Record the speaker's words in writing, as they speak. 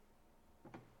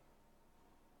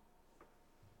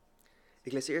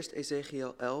Ik lees eerst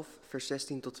Ezechiel 11, vers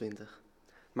 16 tot 20.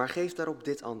 Maar geef daarop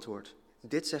dit antwoord.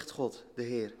 Dit zegt God, de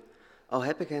Heer. Al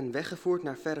heb ik hen weggevoerd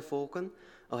naar verre volken,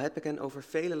 al heb ik hen over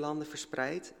vele landen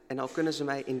verspreid, en al kunnen ze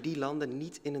mij in die landen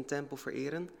niet in een tempel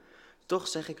vereren, toch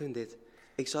zeg ik hun dit.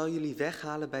 Ik zal jullie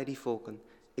weghalen bij die volken.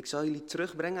 Ik zal jullie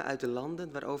terugbrengen uit de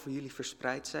landen waarover jullie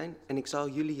verspreid zijn, en ik zal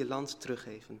jullie je land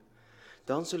teruggeven.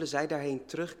 Dan zullen zij daarheen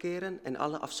terugkeren en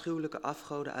alle afschuwelijke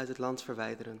afgoden uit het land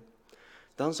verwijderen.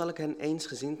 Dan zal ik hen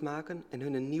eensgezind maken en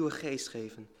hun een nieuwe geest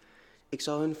geven. Ik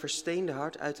zal hun versteende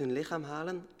hart uit hun lichaam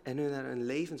halen en hun er een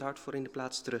levend hart voor in de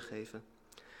plaats teruggeven.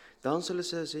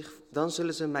 Dan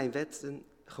zullen ze mijn wetten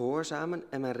gehoorzamen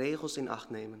en mijn regels in acht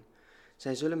nemen.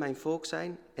 Zij zullen mijn volk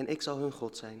zijn en ik zal hun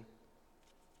God zijn.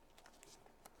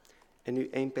 En nu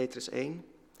 1 Petrus 1.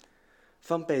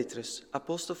 Van Petrus,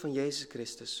 apostel van Jezus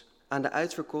Christus, aan de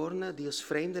uitverkorenen die als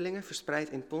vreemdelingen verspreid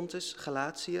in Pontus,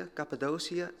 Galatië,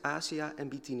 Cappadocië, Azië en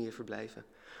Bithynië verblijven.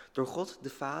 Door God de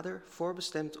Vader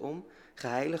voorbestemd om,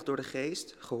 geheiligd door de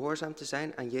Geest, gehoorzaam te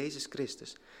zijn aan Jezus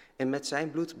Christus en met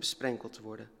zijn bloed besprenkeld te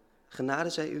worden. Genade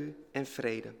zij u en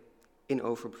vrede in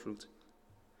overvloed.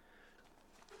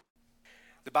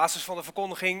 De basis van de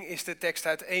verkondiging is de tekst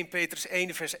uit 1 Petrus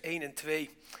 1, vers 1 en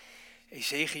 2.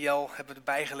 Ezechiel hebben we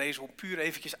erbij gelezen om puur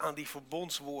eventjes aan die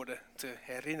verbondswoorden te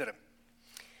herinneren.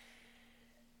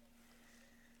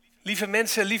 Lieve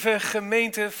mensen, lieve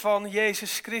gemeente van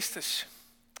Jezus Christus.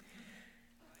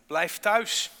 Blijf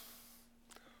thuis.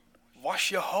 Was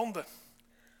je handen.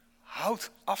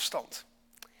 Houd afstand.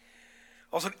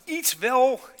 Als er iets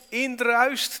wel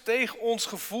indruist tegen ons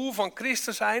gevoel van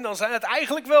christen zijn, dan zijn het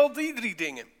eigenlijk wel die 3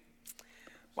 dingen.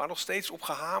 Waar nog steeds op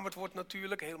gehamerd wordt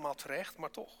natuurlijk, helemaal terecht,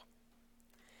 maar toch.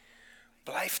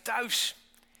 Blijf thuis.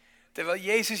 Terwijl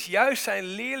Jezus juist zijn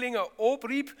leerlingen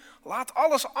opriep, laat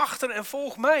alles achter en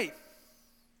volg mij.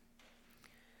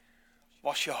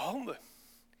 Was je handen.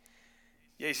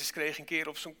 Jezus kreeg een keer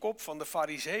op zijn kop van de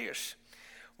Farizeeërs.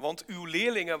 Want uw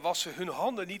leerlingen wassen hun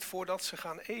handen niet voordat ze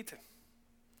gaan eten.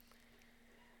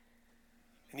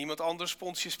 En iemand anders,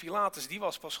 Pontius Pilatus, die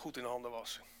was pas goed in handen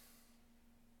wassen.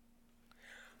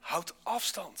 Houd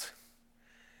afstand.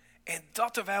 En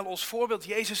dat terwijl ons voorbeeld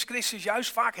Jezus Christus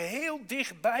juist vaak heel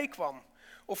dichtbij kwam.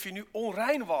 Of je nu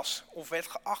onrein was of werd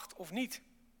geacht of niet.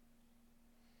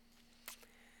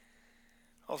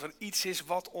 Als er iets is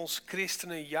wat ons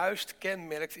christenen juist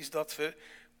kenmerkt, is dat we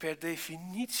per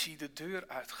definitie de deur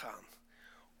uitgaan.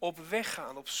 Op weg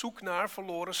gaan, op zoek naar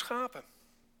verloren schapen.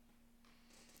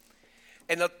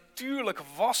 En natuurlijk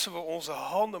wassen we onze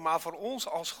handen, maar voor ons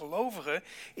als gelovigen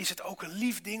is het ook een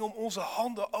lief ding om onze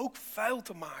handen ook vuil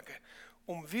te maken.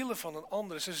 Omwille van een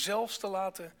ander, ze zelfs te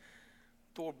laten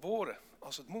doorboren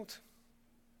als het moet.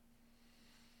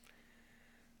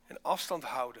 En afstand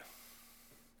houden.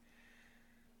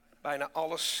 Bijna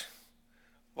alles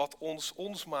wat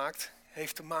ons maakt,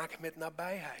 heeft te maken met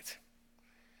nabijheid.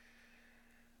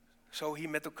 Zo hier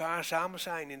met elkaar samen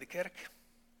zijn in de kerk.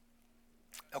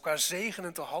 Elkaar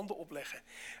zegenend de handen opleggen.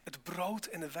 Het brood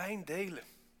en de wijn delen.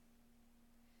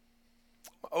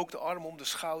 Maar ook de arm om de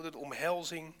schouder, de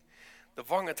omhelzing, de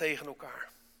wangen tegen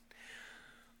elkaar.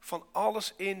 Van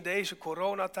alles in deze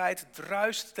coronatijd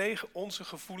druist tegen onze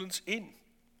gevoelens in.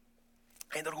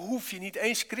 En daar hoef je niet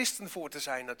eens christen voor te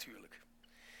zijn natuurlijk.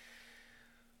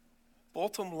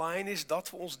 Bottom line is dat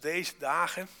we ons deze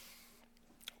dagen,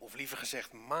 of liever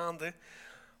gezegd maanden,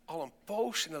 al een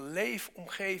poos in een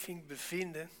leefomgeving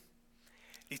bevinden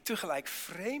die tegelijk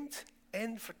vreemd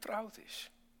en vertrouwd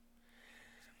is.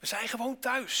 We zijn gewoon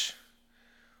thuis.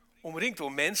 Omringd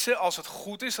door mensen, als het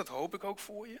goed is, dat hoop ik ook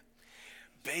voor je.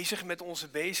 Bezig met onze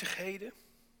bezigheden.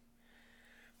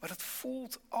 Maar het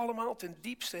voelt allemaal ten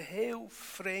diepste heel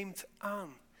vreemd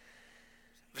aan.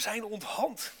 We zijn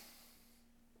onthand.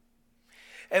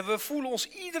 En we voelen ons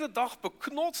iedere dag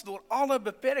beknot door alle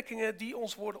beperkingen die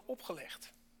ons worden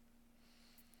opgelegd.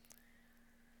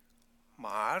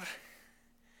 Maar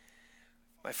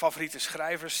mijn favoriete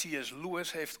schrijver C.S.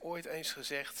 Lewis heeft ooit eens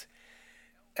gezegd: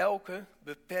 elke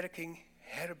beperking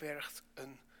herbergt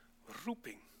een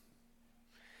roeping.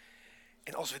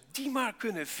 En als we die maar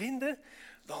kunnen vinden,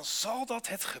 dan zal dat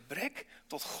het gebrek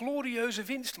tot glorieuze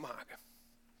winst maken.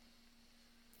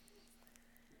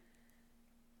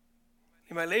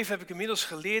 In mijn leven heb ik inmiddels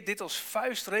geleerd dit als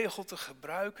vuistregel te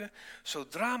gebruiken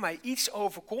zodra mij iets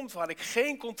overkomt waar ik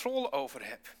geen controle over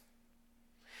heb.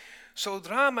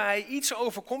 Zodra mij iets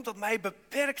overkomt dat mij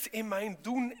beperkt in mijn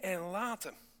doen en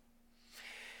laten.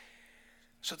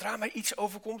 Zodra mij iets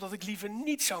overkomt dat ik liever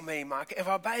niet zou meemaken en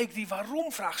waarbij ik die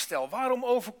waarom-vraag stel. Waarom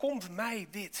overkomt mij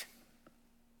dit?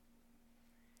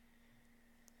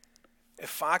 En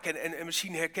vaak, en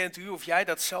misschien herkent u of jij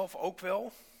dat zelf ook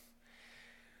wel.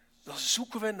 dan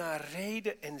zoeken we naar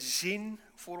reden en zin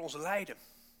voor ons lijden.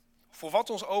 Voor wat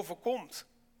ons overkomt.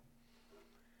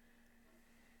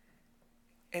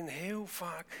 En heel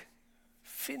vaak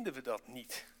vinden we dat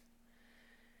niet.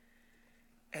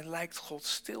 En lijkt God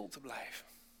stil te blijven.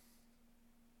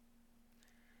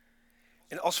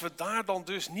 En als we daar dan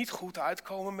dus niet goed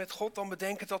uitkomen met God, dan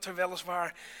bedenken dat we er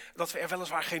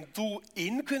weliswaar geen doel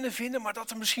in kunnen vinden, maar dat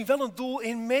er misschien wel een doel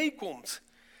in meekomt.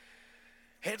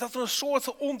 Dat er een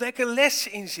soort ontdekken les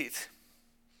in zit.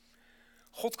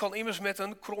 God kan immers met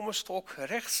een kromme stok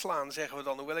recht slaan, zeggen we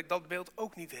dan, hoewel ik dat beeld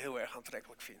ook niet heel erg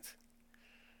aantrekkelijk vind.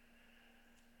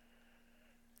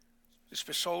 Dus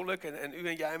persoonlijk, en u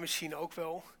en jij misschien ook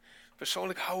wel,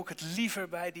 persoonlijk hou ik het liever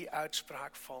bij die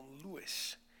uitspraak van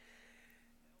Lewis.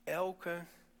 Elke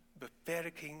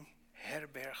beperking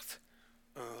herbergt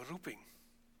een roeping.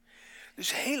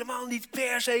 Dus helemaal niet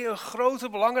per se een grote,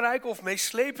 belangrijke of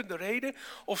meeslepende reden,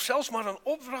 of zelfs maar een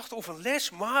opdracht of een les,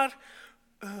 maar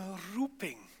een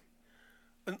roeping.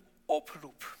 Een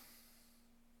oproep.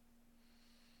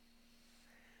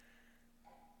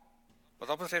 Wat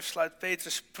dat betreft sluit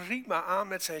Petrus prima aan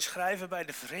met zijn schrijven bij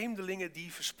de vreemdelingen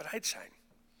die verspreid zijn.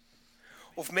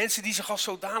 Of mensen die zich als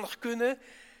zodanig kunnen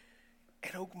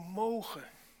en ook mogen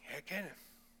herkennen.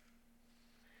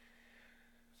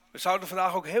 We zouden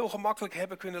vandaag ook heel gemakkelijk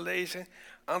hebben kunnen lezen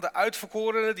aan de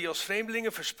uitverkorenen die als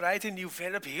vreemdelingen verspreid in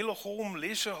Nieuw-Vennep, Hillegom,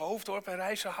 Lisse, Hoofddorp en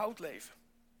Rijsselhout leven.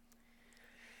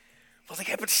 Want ik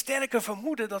heb het sterke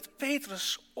vermoeden dat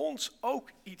Petrus ons ook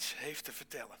iets heeft te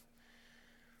vertellen.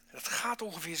 En dat gaat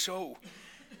ongeveer zo.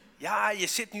 Ja, je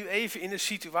zit nu even in een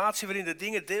situatie waarin de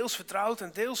dingen deels vertrouwd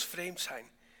en deels vreemd zijn.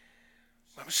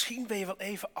 Maar misschien ben je wel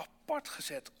even apart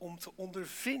gezet om te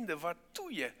ondervinden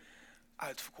waartoe je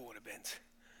uitverkoren bent.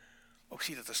 Ook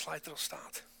zie dat de slide er al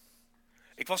staat.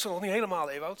 Ik was er nog niet helemaal,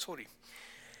 Ewout, sorry.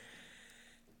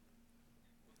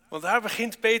 Want daar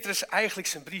begint Petrus eigenlijk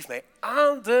zijn brief mee.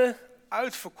 Aan de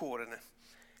uitverkorenen.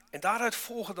 En daaruit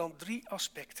volgen dan 3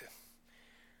 aspecten.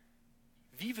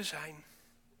 Wie we zijn,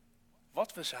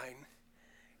 wat we zijn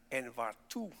en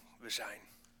waartoe we zijn.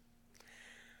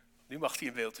 Nu mag hij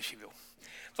in beeld als je wil.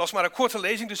 Het was maar een korte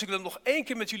lezing, dus ik wil hem nog 1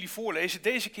 keer met jullie voorlezen.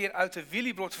 Deze keer uit de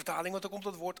Willibrord-vertaling, want dan komt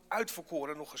het woord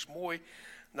uitverkoren nog eens mooi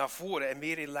naar voren en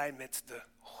meer in lijn met de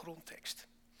grondtekst.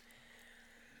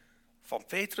 Van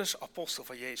Petrus, apostel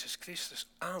van Jezus Christus,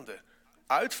 aan de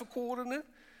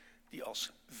uitverkorenen die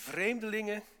als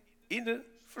vreemdelingen in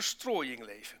de verstrooiing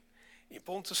leven. In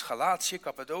Pontus, Galatië,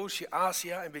 Cappadocië,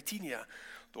 Azië en Bithynia.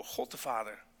 Door God de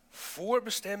Vader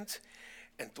voorbestemd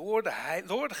en door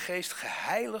de Geest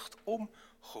geheiligd om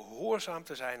gehoorzaam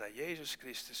te zijn aan Jezus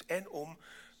Christus en om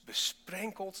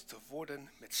besprenkeld te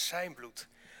worden met zijn bloed.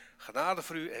 Genade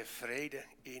voor u en vrede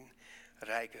in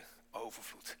rijke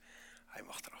overvloed. Hij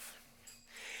mag eraf.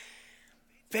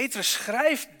 Petrus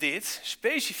schrijft dit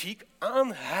specifiek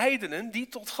aan heidenen die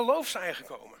tot geloof zijn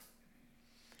gekomen.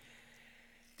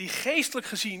 Die geestelijk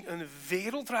gezien een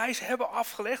wereldreis hebben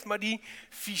afgelegd, maar die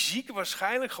fysiek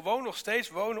waarschijnlijk gewoon nog steeds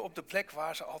wonen op de plek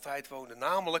waar ze altijd woonden.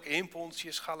 Namelijk in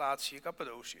Pontius, Galatië,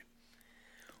 Cappadocië.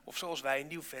 Of zoals wij in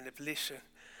Nieuw-Vennep, Lisse,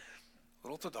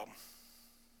 Rotterdam.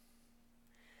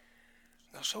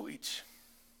 Nou, zoiets.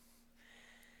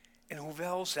 En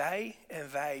hoewel zij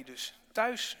en wij dus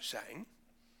thuis zijn,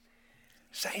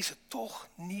 zijn ze toch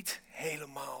niet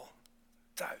helemaal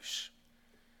thuis.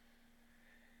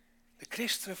 De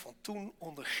christenen van toen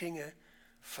ondergingen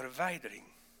verwijdering.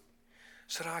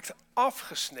 Ze raakten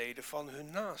afgesneden van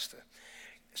hun naasten.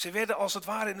 Ze werden als het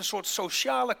ware in een soort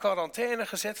sociale quarantaine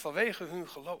gezet vanwege hun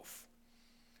geloof.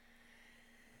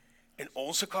 En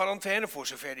onze quarantaine, voor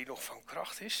zover die nog van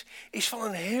kracht is van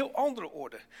een heel andere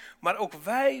orde. Maar ook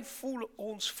wij voelen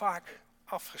ons vaak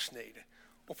afgesneden.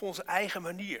 Op onze eigen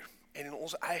manier en in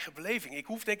onze eigen beleving. Ik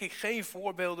hoef denk ik geen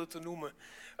voorbeelden te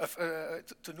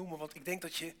noemen, want ik denk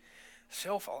dat je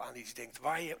zelf al aan iets denkt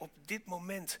waar je op dit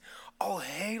moment al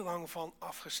heel lang van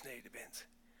afgesneden bent.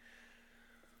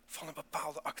 Van een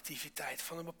bepaalde activiteit,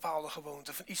 van een bepaalde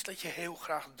gewoonte, van iets dat je heel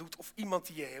graag doet of iemand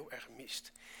die je heel erg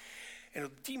mist. En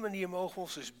op die manier mogen we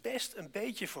ons dus best een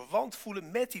beetje verwant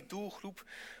voelen met die doelgroep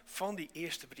van die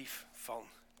eerste brief van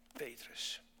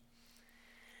Petrus.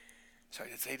 Zou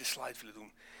je de tweede slide willen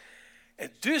doen?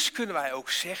 En dus kunnen wij ook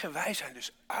zeggen, wij zijn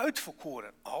dus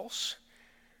uitverkoren als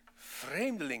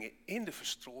vreemdelingen in de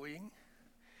verstrooiing,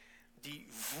 die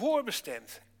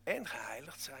voorbestemd en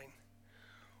geheiligd zijn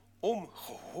om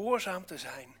gehoorzaam te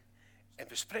zijn en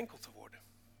besprenkeld te worden.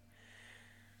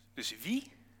 Dus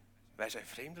wie? Wij zijn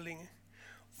vreemdelingen.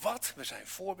 Wat? We zijn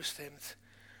voorbestemd.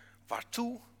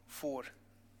 Waartoe? Voor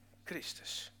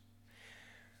Christus.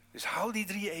 Dus hou die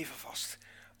 3 even vast.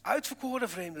 Uitverkoren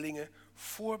vreemdelingen,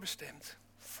 voorbestemd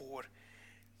voor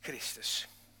Christus.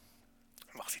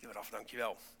 Mag hij er weer af,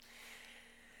 dankjewel.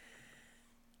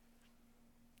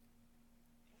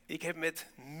 Ik heb met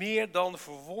meer dan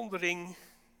verwondering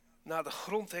naar de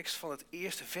grondtekst van het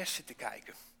eerste vers zitten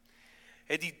kijken.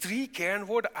 Die 3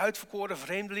 kernwoorden, uitverkoren,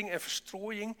 vreemdeling en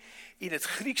verstrooiing, in het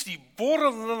Grieks, die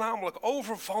borrelen namelijk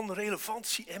over van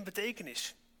relevantie en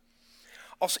betekenis.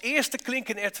 Als eerste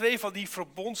klinken er 2 van die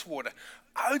verbondswoorden,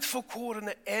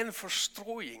 uitverkorene en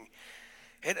verstrooiing.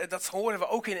 Dat horen we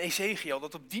ook in Ezechiel,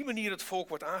 dat op die manier het volk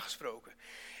wordt aangesproken.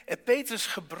 En Petrus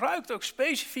gebruikt ook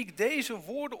specifiek deze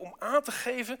woorden om aan te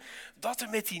geven dat er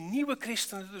met die nieuwe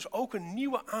christenen dus ook een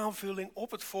nieuwe aanvulling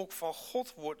op het volk van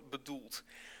God wordt bedoeld.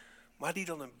 Maar die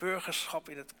dan een burgerschap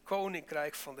in het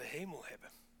koninkrijk van de hemel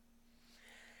hebben.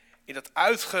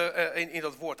 In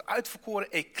dat woord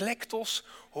uitverkoren, eklektos,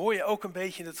 hoor je ook een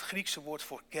beetje het Griekse woord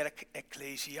voor kerk,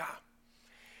 ekklesia.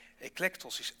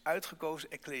 Eklektos is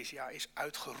uitgekozen, ekklesia is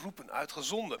uitgeroepen,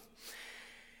 uitgezonden.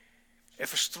 En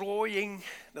verstrooiing,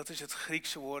 dat is het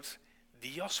Griekse woord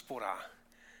diaspora.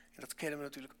 En dat kennen we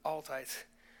natuurlijk altijd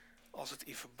als het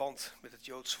in verband met het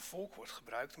Joodse volk wordt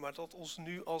gebruikt, maar dat ons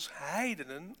nu als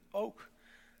heidenen ook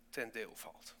ten deel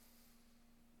valt.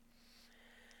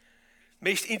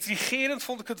 Meest intrigerend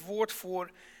vond ik het woord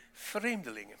voor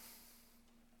vreemdelingen.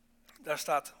 Daar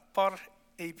staat par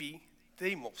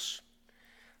epidemos.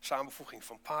 Samenvoeging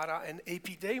van para en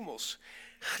epidemos.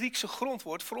 Griekse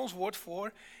grondwoord voor ons woord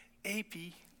voor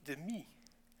epidemie.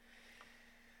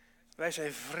 Wij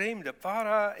zijn vreemde,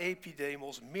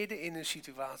 para-epidemos, midden in een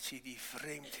situatie die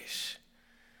vreemd is.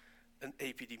 Een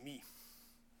epidemie.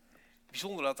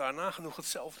 Bijzonder dat daar nagenoeg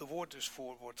hetzelfde woord dus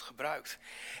voor wordt gebruikt.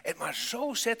 Maar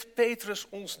zo zet Petrus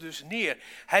ons dus neer.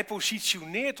 Hij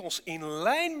positioneert ons in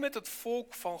lijn met het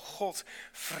volk van God.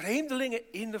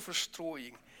 Vreemdelingen in de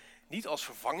verstrooiing. Niet als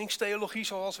vervangingstheologie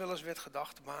zoals wel eens werd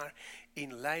gedacht, maar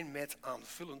in lijn met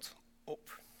aanvullend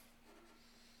op.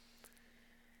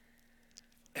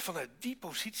 En vanuit die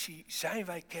positie zijn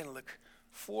wij kennelijk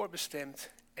voorbestemd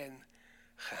en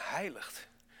geheiligd.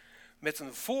 Met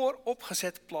een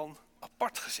vooropgezet plan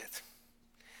apart gezet.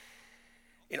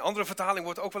 In andere vertaling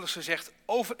wordt ook wel eens gezegd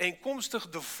overeenkomstig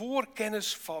de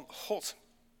voorkennis van God.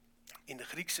 In de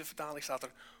Griekse vertaling staat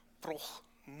er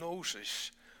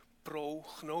prognosis.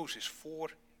 Prognosis,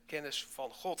 voorkennis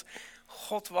van God.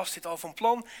 God was dit al van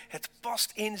plan. Het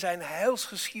past in zijn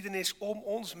heilsgeschiedenis om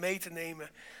ons mee te nemen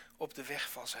op de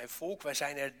weg van zijn volk. Wij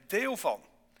zijn er deel van.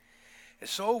 En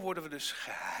zo worden we dus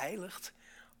geheiligd,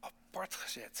 apart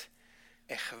gezet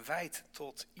en gewijd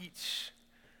tot iets.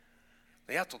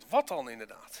 Nou ja, tot wat dan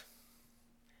inderdaad?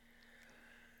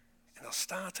 En dan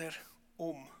staat er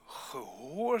om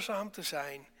gehoorzaam te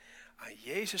zijn aan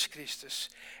Jezus Christus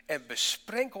en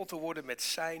besprenkeld te worden met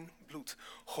zijn bloed.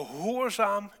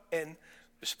 Gehoorzaam en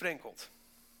besprenkeld.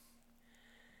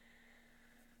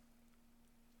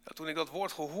 Nou, toen ik dat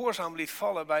woord gehoorzaam liet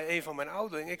vallen bij een van mijn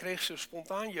ouderlingen, kreeg ze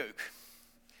spontaan jeuk.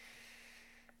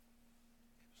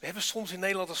 We hebben soms in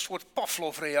Nederland een soort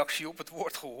Pavlov-reactie op het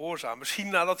woord gehoorzaam. Misschien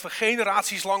nadat we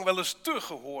generaties lang wel eens te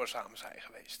gehoorzaam zijn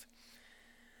geweest.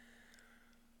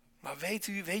 Maar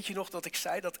weet je nog dat ik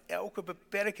zei dat elke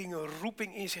beperking een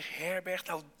roeping in zich herbergt?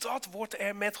 Nou, dat wordt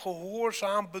er met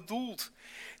gehoorzaam bedoeld.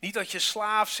 Niet dat je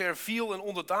slaaf, serviel en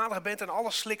onderdanig bent en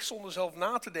alles slikt zonder zelf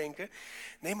na te denken.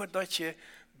 Nee, maar dat je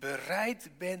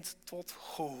bereid bent tot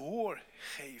gehoor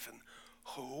geven.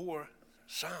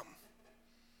 Gehoorzaam.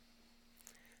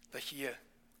 Dat je je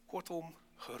kortom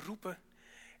geroepen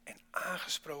en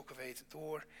aangesproken weet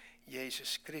door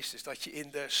Jezus Christus. Dat je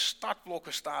in de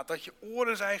startblokken staat, dat je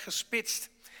oren zijn gespitst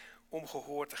om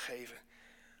gehoor te geven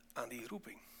aan die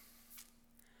roeping.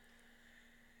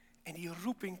 En die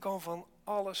roeping kan van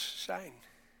alles zijn.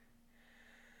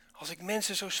 Als ik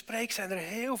mensen zo spreek, zijn er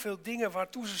heel veel dingen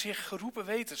waartoe ze zich geroepen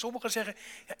weten. Sommigen zeggen,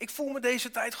 ja, ik voel me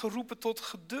deze tijd geroepen tot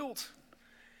geduld.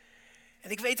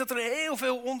 En ik weet dat er heel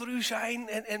veel onder u zijn,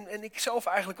 en ik zelf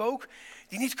eigenlijk ook,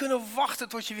 die niet kunnen wachten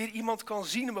tot je weer iemand kan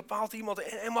zien, een bepaald iemand,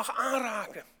 en mag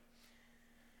aanraken.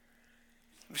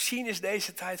 Misschien is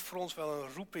deze tijd voor ons wel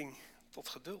een roeping tot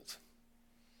geduld.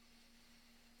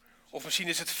 Of misschien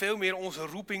is het veel meer onze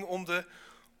roeping om de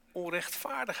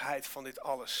onrechtvaardigheid van dit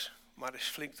alles maar eens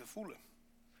flink te voelen.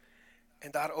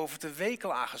 En daarover te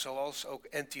weeklagen, zoals ook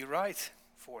N.T. Wright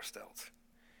voorstelt.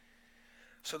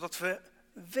 Zodat we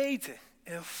weten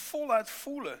en voluit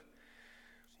voelen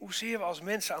hoezeer we als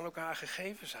mensen aan elkaar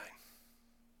gegeven zijn.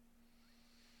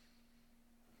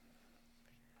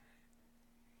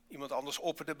 Iemand anders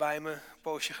opperde bij me een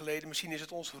poosje geleden, misschien is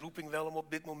het onze roeping wel om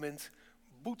op dit moment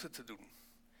boete te doen.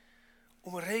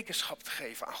 om een rekenschap te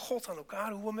geven aan God, aan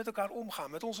elkaar, hoe we met elkaar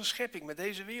omgaan, met onze schepping, met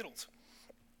deze wereld.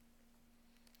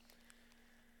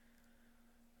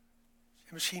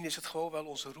 En misschien is het gewoon wel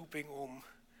onze roeping om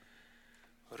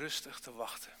rustig te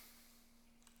wachten.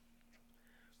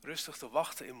 Rustig te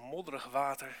wachten in modderig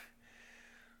water,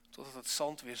 totdat het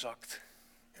zand weer zakt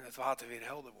en het water weer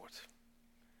helder wordt.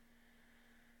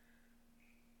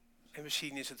 En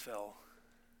misschien is het wel,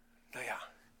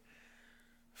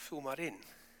 vul maar in.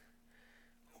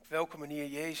 Op welke manier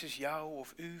Jezus jou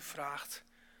of u vraagt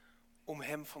om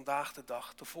hem vandaag de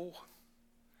dag te volgen.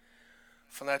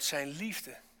 Vanuit zijn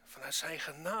liefde, vanuit zijn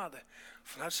genade,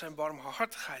 vanuit zijn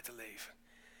barmhartigheid te leven.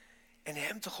 En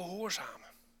hem te gehoorzamen.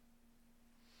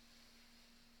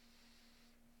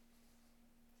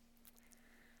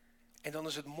 En dan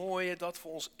is het mooie dat we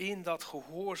ons in dat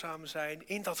gehoorzaam zijn,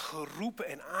 in dat geroepen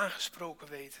en aangesproken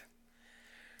weten.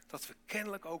 Dat we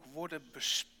kennelijk ook worden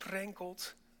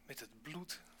besprenkeld met het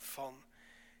bloed van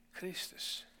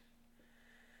Christus.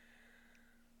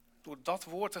 Door dat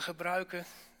woord te gebruiken,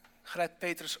 grijpt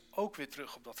Petrus ook weer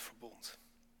terug op dat verbond.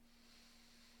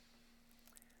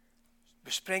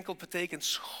 Besprenkeld betekent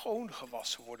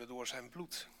schoongewassen worden door zijn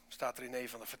bloed, staat er in een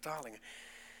van de vertalingen.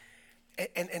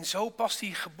 En zo past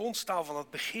die gebondstaal van het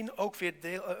begin ook weer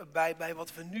bij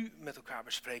wat we nu met elkaar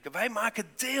bespreken. Wij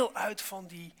maken deel uit van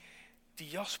die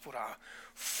diaspora.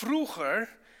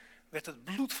 Vroeger werd het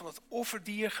bloed van het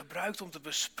offerdier gebruikt om te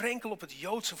besprenkelen op het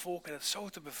Joodse volk en het zo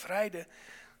te bevrijden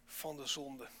van de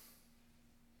zonde.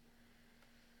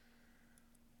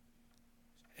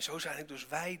 En zo zijn dus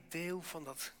wij deel van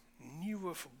dat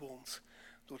nieuwe verbond,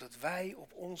 doordat wij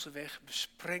op onze weg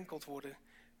besprenkeld worden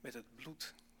met het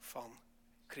bloed van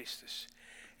Christus.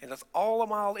 En dat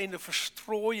allemaal in de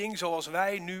verstrooiing zoals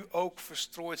wij nu ook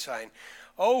verstrooid zijn.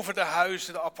 Over de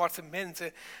huizen, de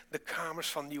appartementen, de kamers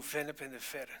van Nieuw-Vennep en de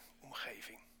verre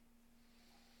omgeving.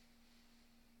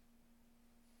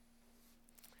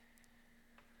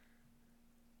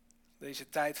 Deze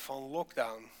tijd van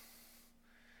lockdown,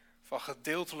 van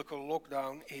gedeeltelijke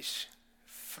lockdown, is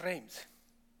vreemd.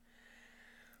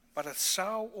 Maar het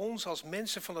zou ons als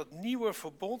mensen van het nieuwe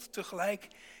verbond tegelijk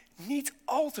niet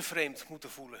al te vreemd moeten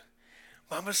voelen.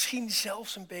 Maar misschien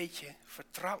zelfs een beetje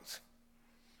vertrouwd.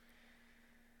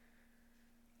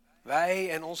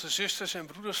 Wij en onze zusters en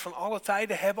broeders van alle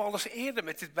tijden hebben al eens eerder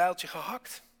met dit bijltje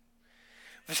gehakt.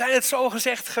 We zijn het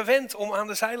zogezegd gewend om aan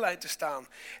de zijlijn te staan.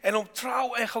 En om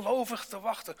trouw en gelovig te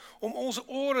wachten. Om onze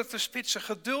oren te spitsen,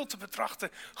 geduld te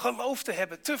betrachten, geloof te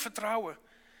hebben, te vertrouwen.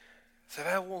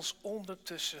 Terwijl we ons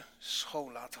ondertussen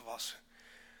schoon laten wassen.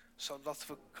 Zodat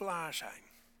we klaar zijn.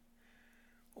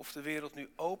 Of de wereld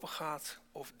nu open gaat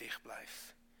of dicht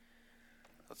blijft.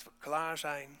 Dat we klaar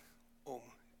zijn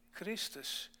om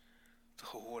Christus te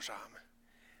gehoorzamen.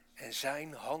 En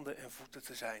zijn handen en voeten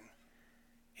te zijn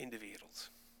in de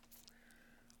wereld.